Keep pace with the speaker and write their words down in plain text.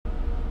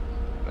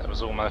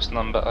was almost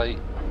number 8.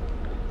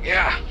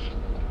 Yeah.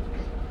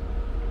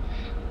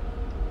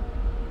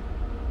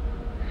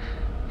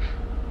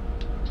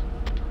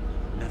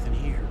 Nothing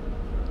here.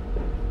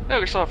 No,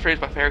 we're still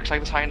afraid by fair because I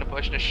can just hide in the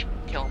bush and just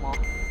kill them all.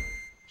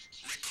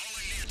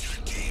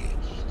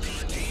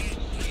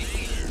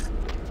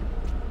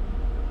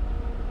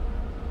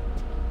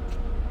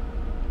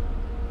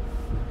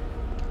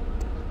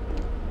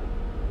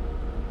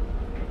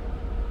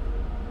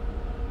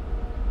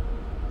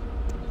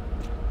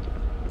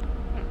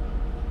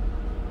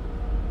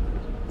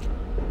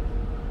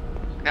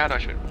 Now do I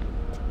shoot?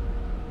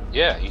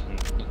 Yeah, you can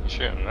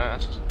shoot him there.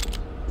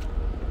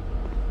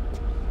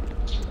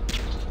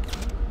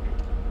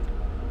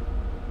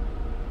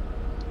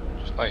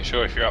 Just make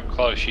sure if you're up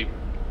close, you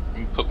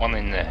put one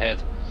in their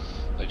head.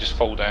 They just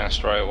fall down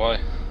straight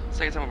away.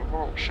 Saves them a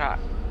horrible shot.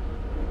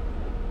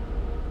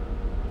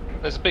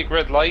 There's a big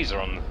red laser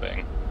on the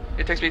thing.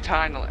 It takes me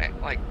time to,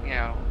 like, you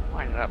know,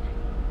 line it up.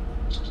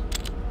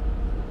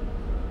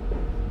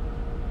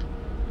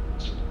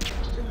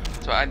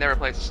 So I never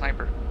played as a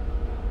sniper.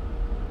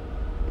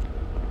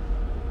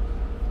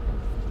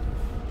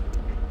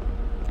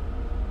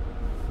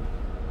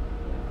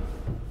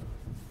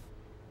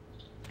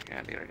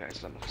 Yeah, the other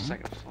guy's on the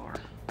second floor.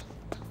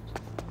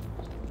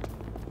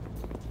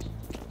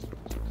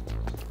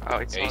 Oh,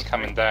 Yeah, he's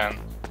coming down.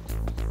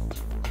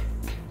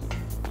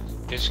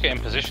 You just get in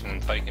position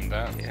and take him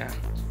down. Yeah.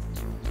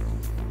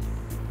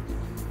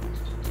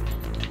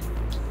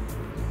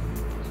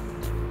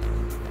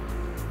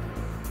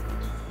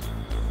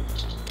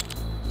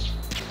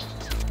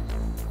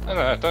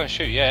 No, don't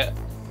shoot yet.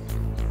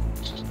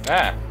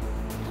 Ah.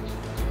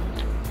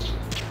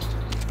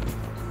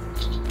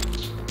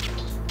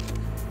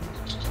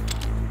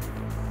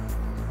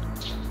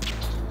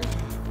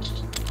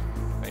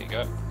 There you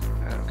go.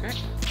 Okay.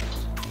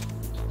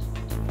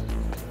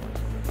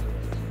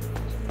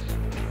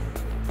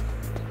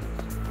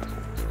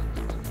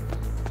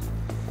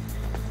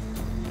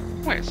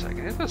 Wait a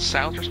second, is the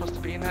sounds are supposed to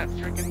be in that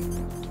freaking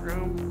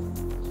room?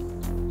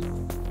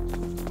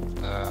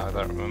 I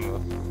don't remember.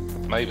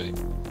 Maybe.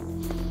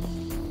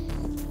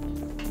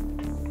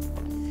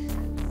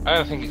 I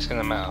don't think it's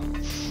gonna matter.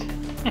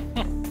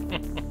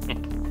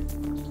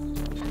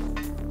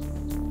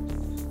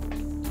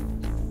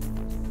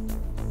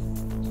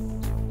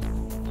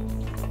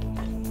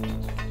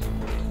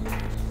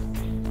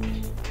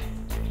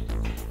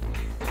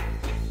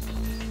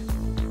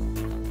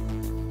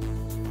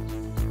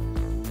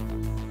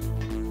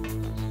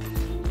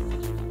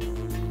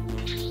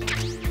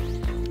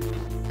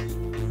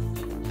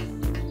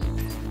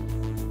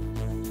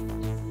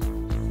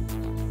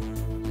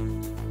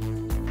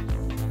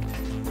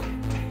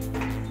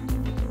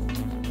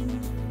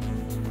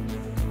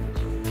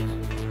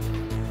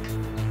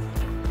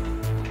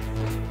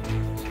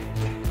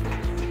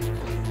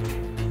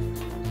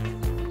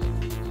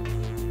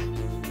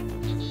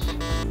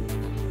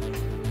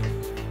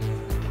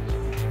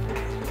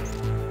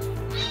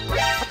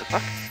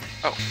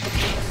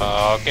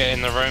 Oh, get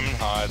in the room and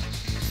hide.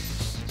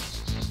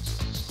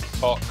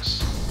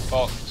 Box.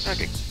 Box.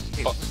 Okay.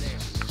 Box.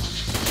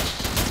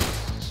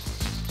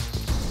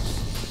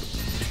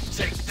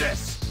 Take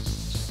this.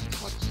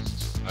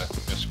 Oh,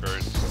 you're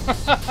screwed.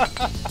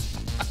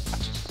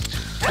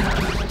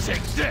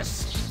 Take this.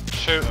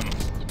 Shoot him.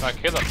 No,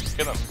 kill him.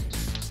 Kill him.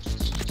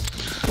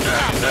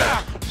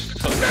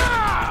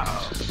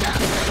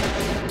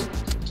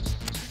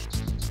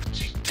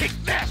 Take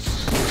this.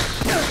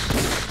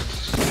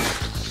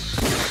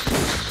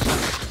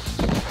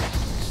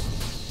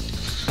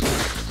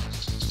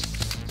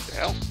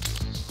 Hell.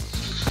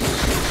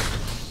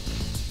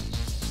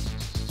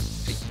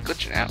 He's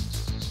glitching out.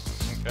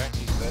 Okay,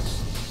 he's dead.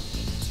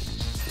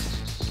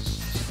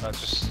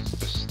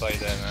 Just stay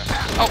there now.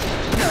 Oh!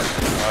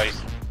 Right,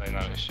 they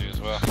noticed you as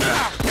well.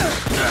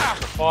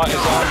 The fight is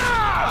on.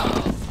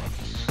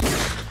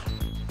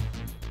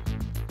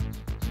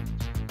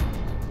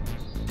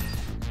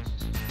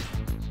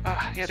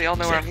 Yeah, they all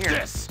know where I'm here.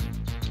 This.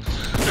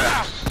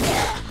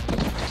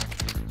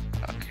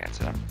 Okay, that's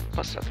it. I'm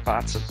busting up the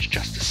bots of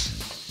justice.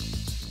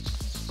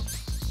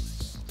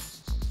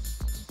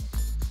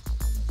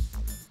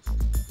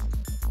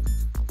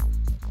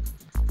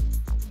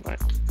 What?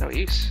 No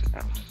use?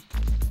 Oh.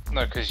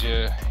 No, because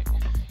you're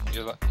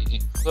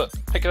look,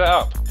 pick it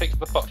up. Pick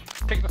the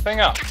thing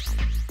up.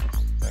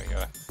 There you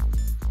go.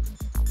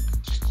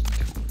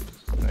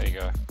 There you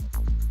go.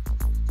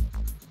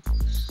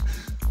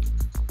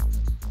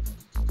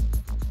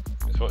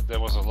 There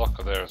was a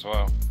locker there as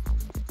well.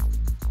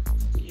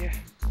 Yeah.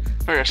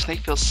 Remember, a snake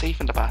feels safe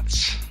in the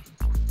bots.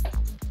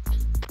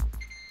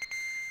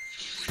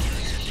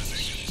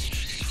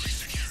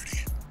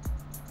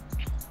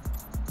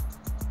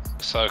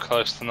 So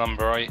close to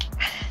number 8.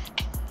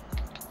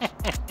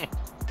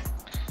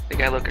 They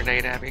got a little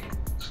grenade at me.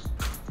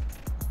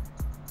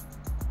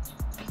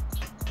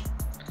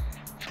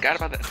 Forgot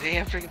about that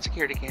damn freaking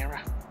security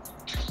camera.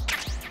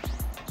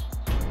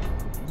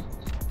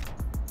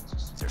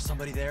 Is there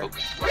somebody there? Oh,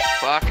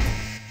 fuck.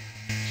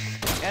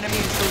 Enemy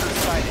intruder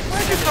sighted.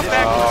 Why'd you come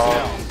back? Oh,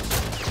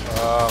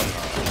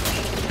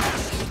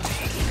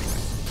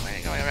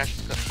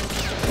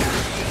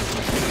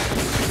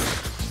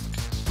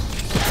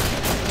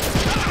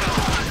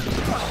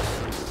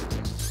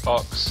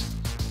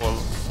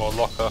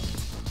 locker.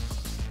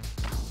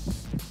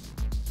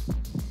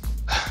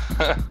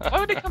 Why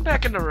would they come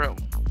back in the room?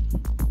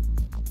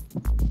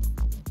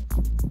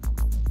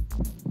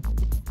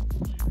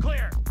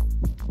 Clear.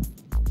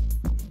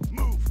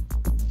 Move.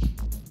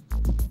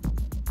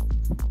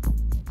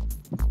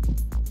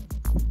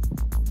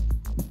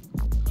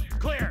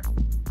 Clear.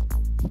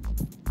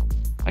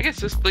 I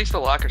guess at least the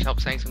lockers help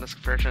things in this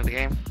version of the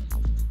game.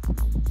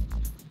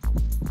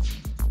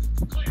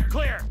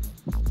 Clear.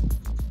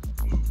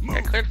 Move.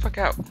 Yeah, clear the fuck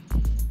out.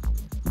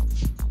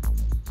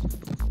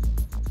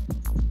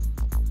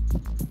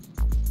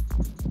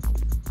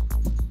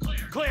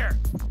 Clear.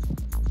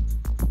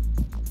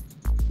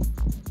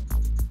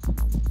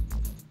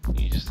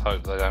 You just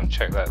hope they don't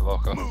check that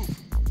locker. Move.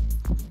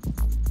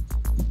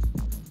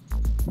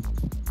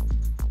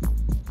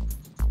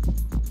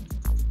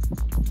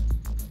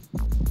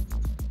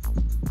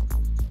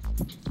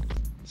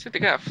 See if they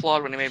got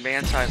flawed when they made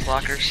man-sized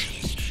lockers.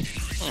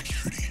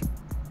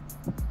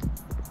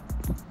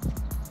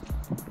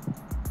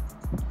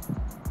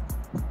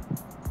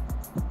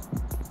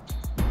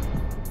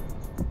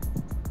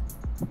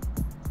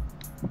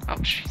 Oh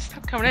jeez,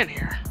 stop coming in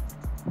here.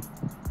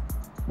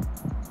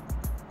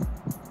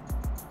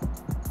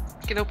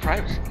 Get no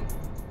privacy.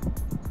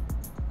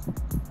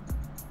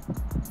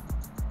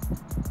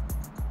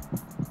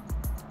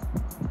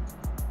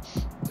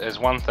 There's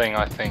one thing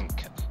I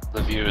think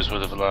the viewers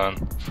would have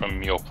learned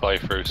from your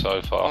playthrough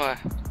so far. What?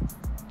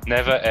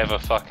 Never ever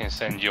fucking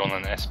send you on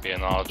an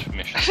espionage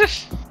mission.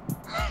 Truth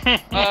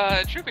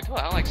be told,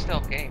 I don't like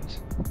stealth games.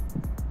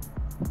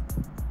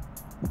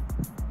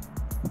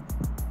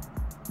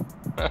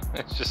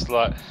 It's just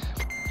like,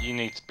 you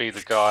need to be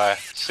the guy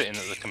sitting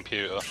at the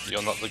computer.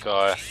 You're not the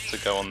guy to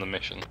go on the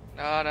mission.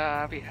 No,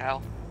 that'd be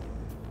hell.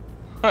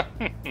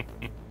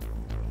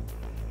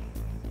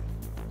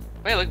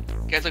 Wait, look,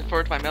 you guys look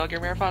forward to my Metal Gear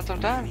Marathon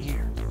sometime?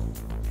 Here.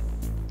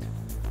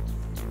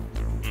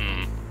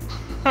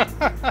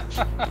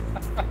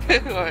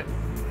 What?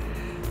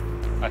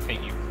 I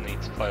think you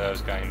need to play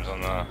those games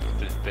on a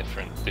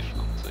different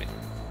difficulty.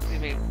 What do you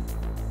mean?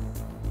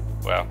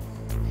 Well,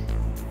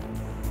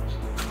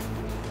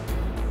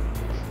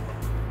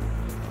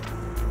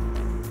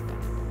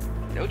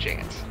 No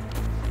chance.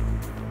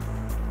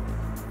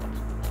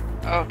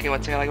 Okay,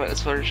 one thing I like about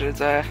this version is,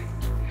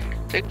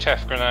 take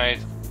chaff grenade.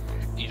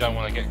 You don't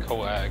want to get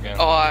caught out again.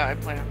 oh, I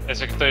plan.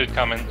 There's a dude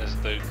coming, there's a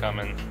dude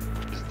coming,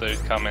 there's a dude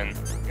coming.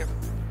 Yep.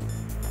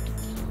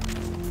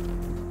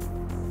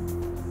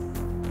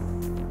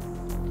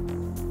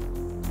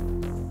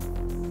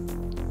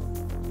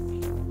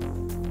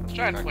 I was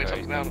trying to play Okay.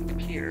 something out on the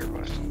computer,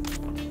 but...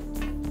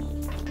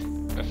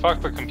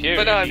 Fuck the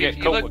computer, But you if get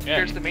you caught look, again.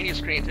 there's the menu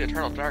screen to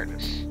Eternal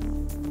Darkness.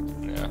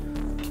 Yeah.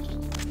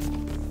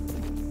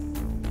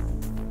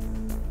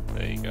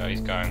 There you go,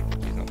 he's going.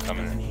 He's not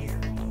coming in. Here.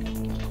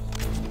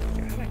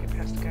 Yeah, how do I get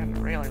past the guy on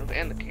the railing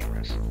and the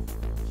cameras?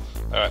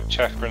 Alright,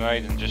 chaff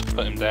grenade and just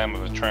put him down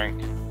with a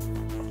trank.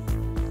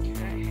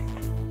 Okay.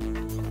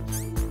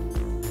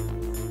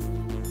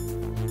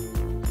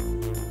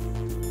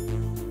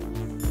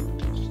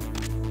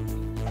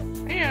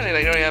 Yeah,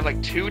 they only have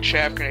like 2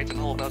 chaff grenades and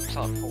hold up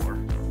solid 4.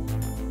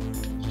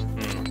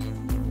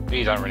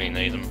 You don't really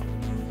need them.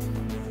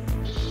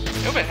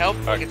 It would help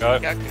Back get the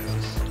up.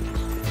 geckos.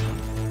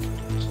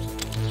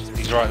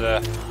 He's right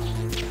there.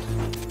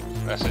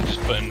 That's it,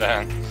 just put him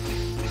down.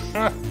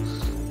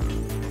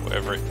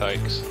 Whatever it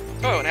takes.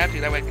 Oh, and after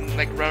that way I can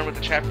like run with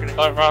the chaff grenade.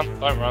 Don't run,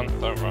 don't run,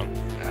 don't run.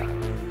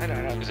 I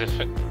know. Because if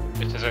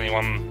there's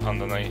anyone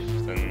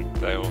underneath, then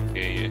they'll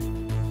hear you.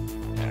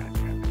 Yeah, I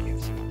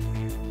can't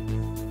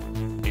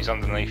see. He's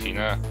underneath you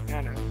now. Yeah,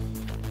 I know.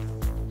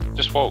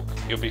 Just walk.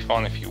 You'll be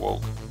fine if you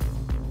walk.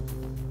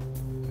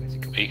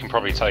 You can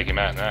probably take him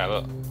out now,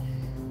 look.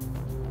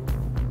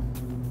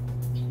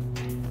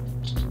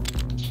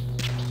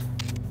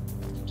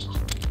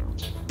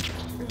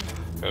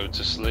 Go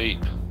to sleep.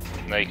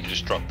 Now you can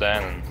just drop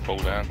down and fall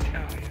down. Oh,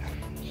 yeah.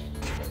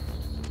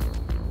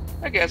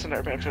 I guess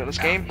another benefit of this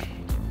game.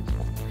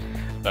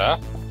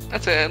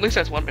 That's it. At least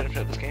that's one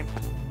benefit of this game.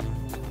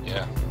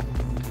 Yeah.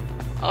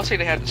 I'll say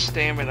they had the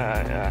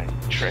stamina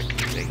trick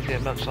they did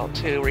in Metal Gear Solid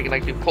 2 where you can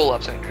like do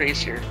pull-ups and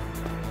increase your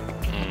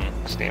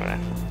stamina.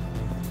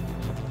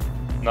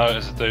 No,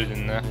 there's a dude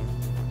in there.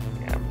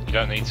 Yeah. You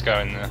don't need to go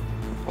in there.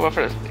 Well,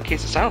 in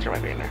case the silencer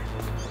might be in there.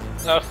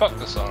 No, fuck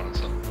the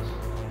silencer.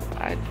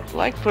 I'd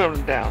like to put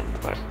them down,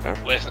 but...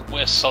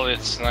 We're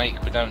solid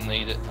Snake, we don't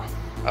need it.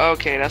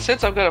 Okay, now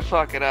since I'm gonna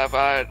fuck it up,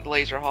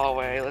 laser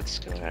hallway, let's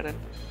go ahead and...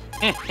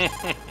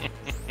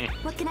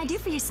 What can I do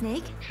for you,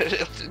 Snake?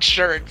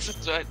 Insurance,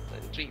 that's what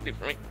you can do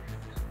for me.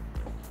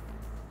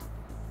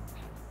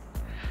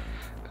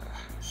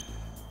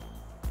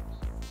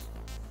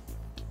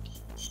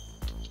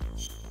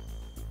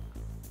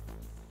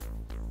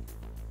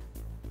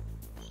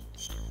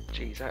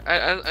 Jeez. Jeez,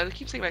 I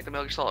keep thinking back to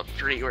Metal Gear Solid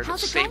 3, where the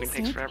How's it saving going,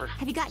 takes Snake? forever.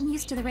 Have you gotten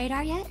used to the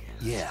radar yet?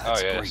 Yeah, Oh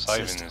it's a yeah, great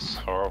saving system. is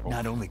horrible.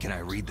 Not only can I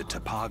read the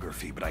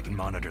topography, but I can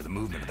monitor the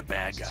movement of the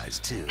bad guys,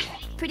 too.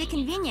 Pretty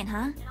convenient,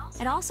 huh?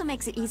 It also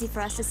makes it easy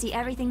for us to see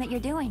everything that you're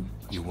doing.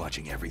 You're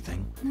watching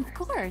everything? Of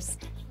course.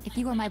 If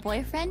you were my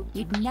boyfriend,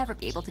 you'd never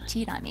be able to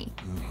cheat on me.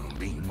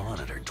 Being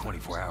monitored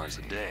 24 hours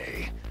a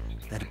day.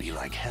 That'd be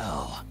like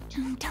hell.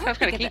 Don't Sounds think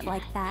kinda of it kinky.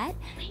 like that.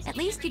 At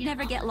least you'd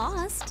never get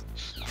lost.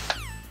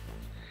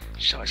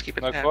 Should always keep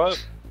it No tapped.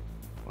 quote?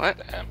 What?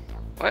 Damn.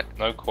 What?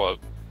 No quote.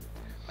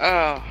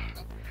 Oh,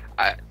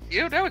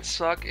 you know that would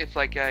suck if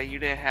like you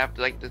didn't have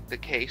like the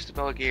case to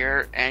Metal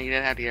Gear and you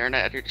didn't have the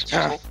internet at your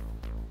disposal.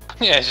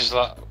 Yeah, it's just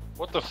like,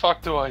 what the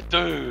fuck do I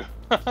do?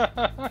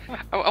 I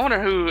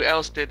wonder who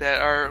else did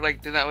that, or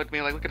like did that with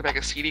me. Like looking back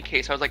at a CD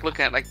case, I was like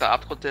looking at like the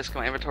optical disc in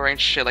my inventory and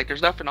shit. Like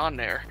there's nothing on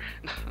there.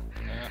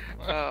 Yeah.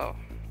 Oh,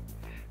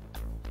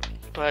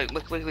 but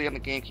luckily on the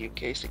GameCube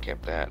case they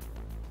kept that.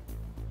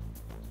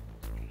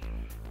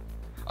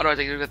 Otherwise,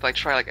 I would have to like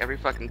try like every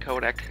fucking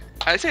codec.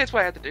 I say that's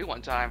what I had to do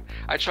one time.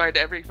 I tried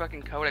every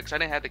fucking codec. 'Cause I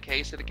didn't have the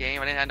case of the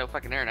game. I didn't have no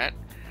fucking internet.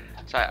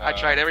 So I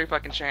tried every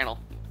fucking channel.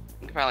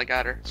 And finally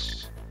got her.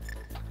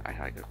 I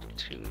had to go to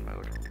tune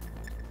mode.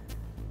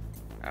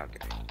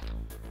 Okay.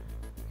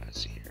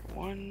 Let's see here.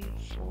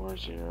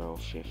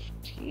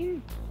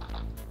 14015.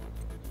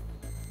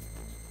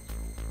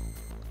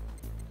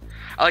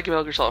 I like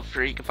Metal Gear Solid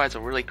 3. You can find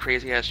some really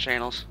crazy ass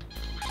channels.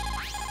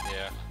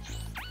 Yeah.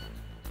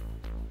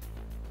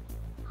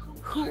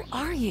 Who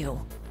are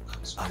you?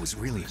 I was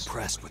really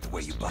impressed with the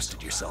way you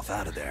busted yourself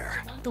out of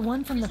there. The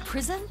one from the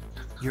prison?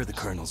 You're the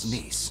Colonel's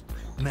niece.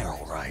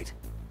 Meryl, right?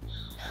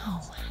 No,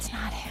 it's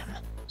not him.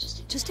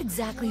 Just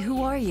exactly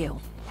who are you?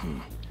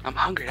 I'm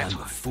hungry, that's I'm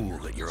the why. fool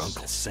that your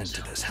uncle sent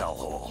to this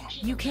hellhole.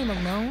 You came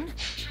alone?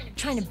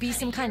 Trying to be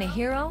some kind of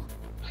hero?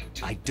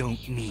 I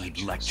don't need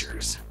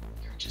lectures.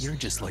 You're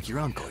just like your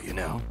uncle, you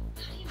know?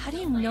 How do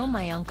you know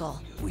my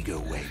uncle? We go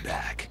way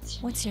back.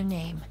 What's your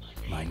name?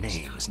 My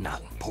name's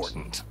not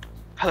important.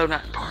 Hello,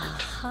 not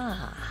important. Huh.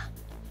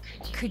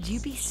 Could you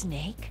be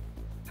Snake?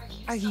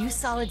 Are you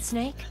Solid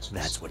Snake?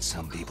 That's what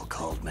some people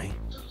called me.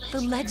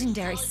 The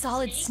legendary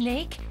Solid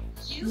Snake?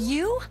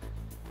 You?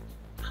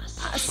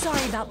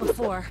 Sorry about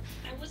before.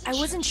 I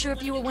wasn't sure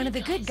if you were one of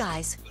the good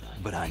guys.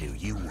 But I knew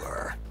you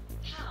were.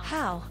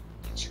 How?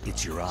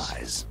 It's your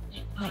eyes.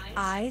 My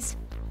eyes?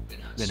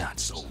 They're not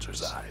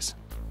soldiers' eyes.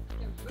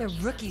 They're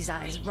rookie's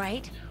eyes,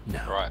 right?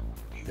 No. Right.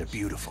 They're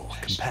beautiful,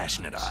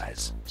 compassionate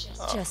eyes.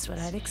 Just what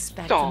I'd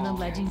expect from the Aw.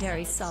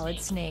 legendary Solid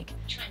Snake.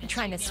 You're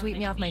trying to sweep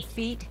me off my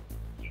feet?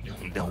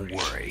 Don't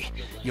worry.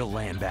 You'll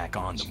land back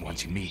on them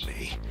once you meet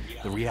me.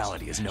 The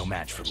reality is no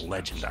match for the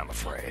legend, I'm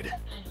afraid.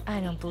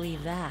 I don't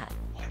believe that.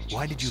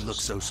 Why did you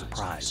look so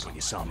surprised when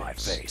you saw my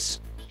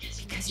face?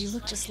 Because you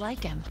look just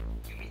like him.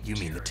 You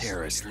mean the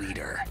terrorist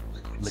leader,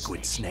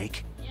 Liquid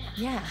Snake?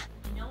 Yeah.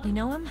 You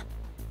know him?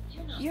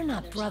 You're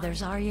not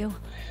brothers, are you?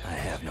 I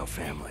have no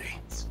family.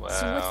 Well,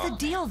 So what's the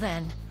deal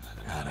then?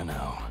 I don't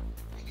know.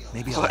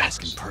 Maybe I'll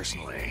ask him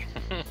personally.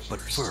 But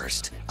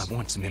first, I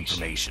want some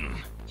information.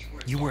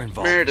 You were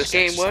involved Remember, in this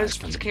game exercise was-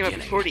 from this the came out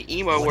beginning. before the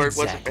emo What word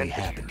wasn't exactly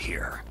invented. happened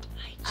here?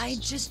 I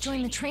just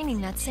joined the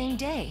training that same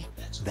day.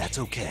 That's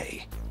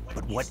okay.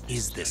 But what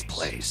is this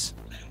place?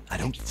 I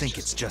don't think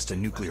it's just a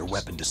nuclear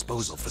weapon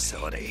disposal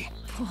facility.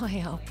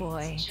 Boy, oh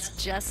boy,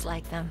 it's just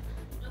like them.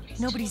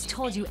 Nobody's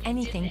told you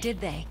anything,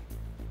 did they?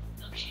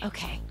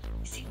 Okay.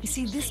 You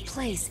see, this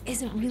place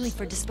isn't really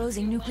for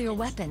disposing nuclear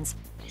weapons.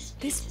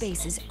 This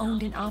base is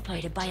owned and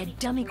operated by a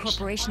dummy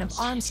corporation of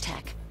arms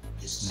tech.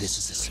 This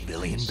is a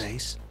civilian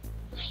base?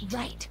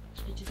 Right.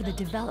 For the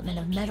development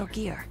of Metal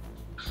Gear.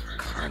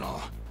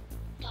 Colonel.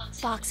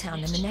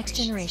 Foxhound and the Next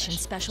Generation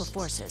Special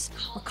Forces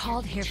were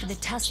called here for the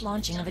test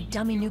launching of a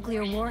dummy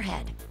nuclear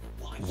warhead.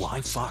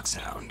 Why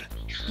Foxhound?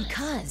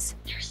 Because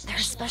they're a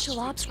special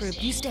ops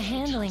group used to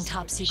handling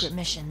top secret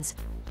missions.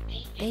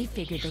 They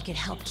figured they could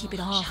help keep it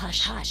all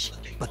hush-hush.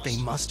 But they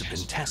must have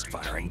been test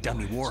firing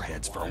dummy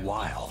warheads for a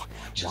while.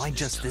 Why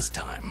just this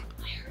time?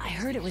 I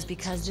heard it was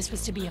because this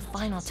was to be a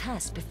final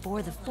test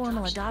before the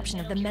formal adoption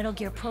of the Metal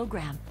Gear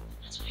program.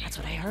 That's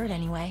what I heard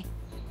anyway.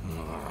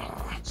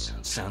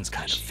 Sounds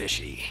kind of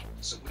fishy.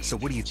 So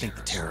what do you think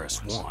the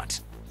terrorists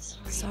want?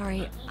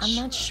 Sorry, I'm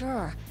not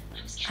sure.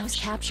 I was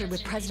captured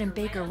with President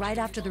Baker right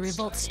after the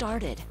revolt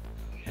started.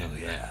 Oh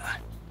yeah.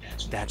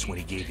 That's when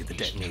he gave you the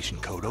detonation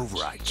code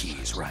override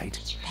keys, right?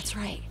 That's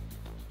right.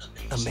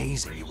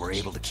 Amazing you were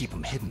able to keep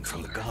them hidden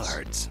from the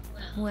guards.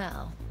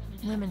 Well,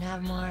 women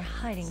have more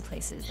hiding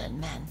places than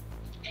men.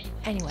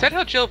 Anyway. Is that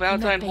how Jill you met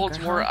Valentine holds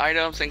Baker, more huh?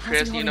 items than How's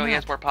Chris? he You know he holding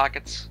has up? more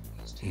pockets.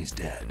 He's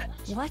dead.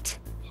 What?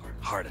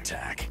 Heart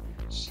attack.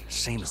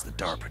 Same as the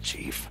DARPA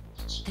chief.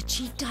 The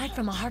chief died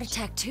from a heart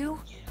attack too?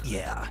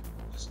 Yeah.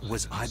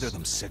 Was either of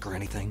them sick or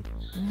anything?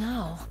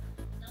 No.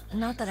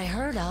 Not that I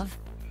heard of.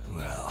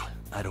 Well,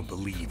 I don't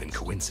believe in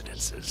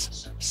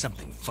coincidences.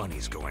 Something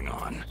funny's going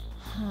on.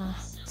 Huh.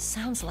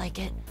 Sounds like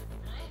it.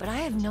 But I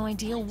have no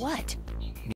idea what.